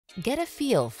Get a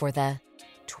feel for the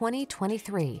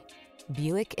 2023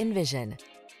 Buick Envision.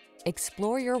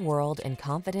 Explore your world in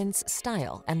confidence,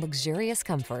 style, and luxurious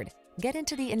comfort. Get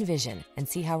into the Envision and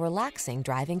see how relaxing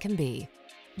driving can be.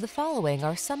 The following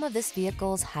are some of this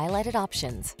vehicle's highlighted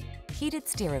options: heated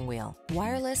steering wheel,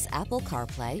 wireless Apple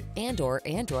CarPlay and/or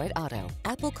Android Auto,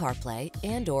 Apple CarPlay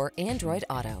and/or Android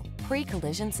Auto,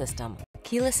 pre-collision system,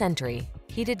 keyless entry,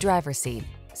 heated driver's seat,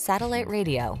 satellite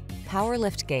radio, power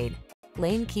liftgate,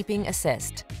 lane keeping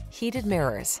assist, heated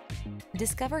mirrors.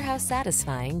 Discover how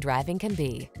satisfying driving can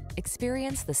be.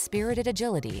 Experience the spirited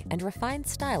agility and refined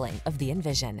styling of the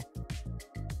Envision.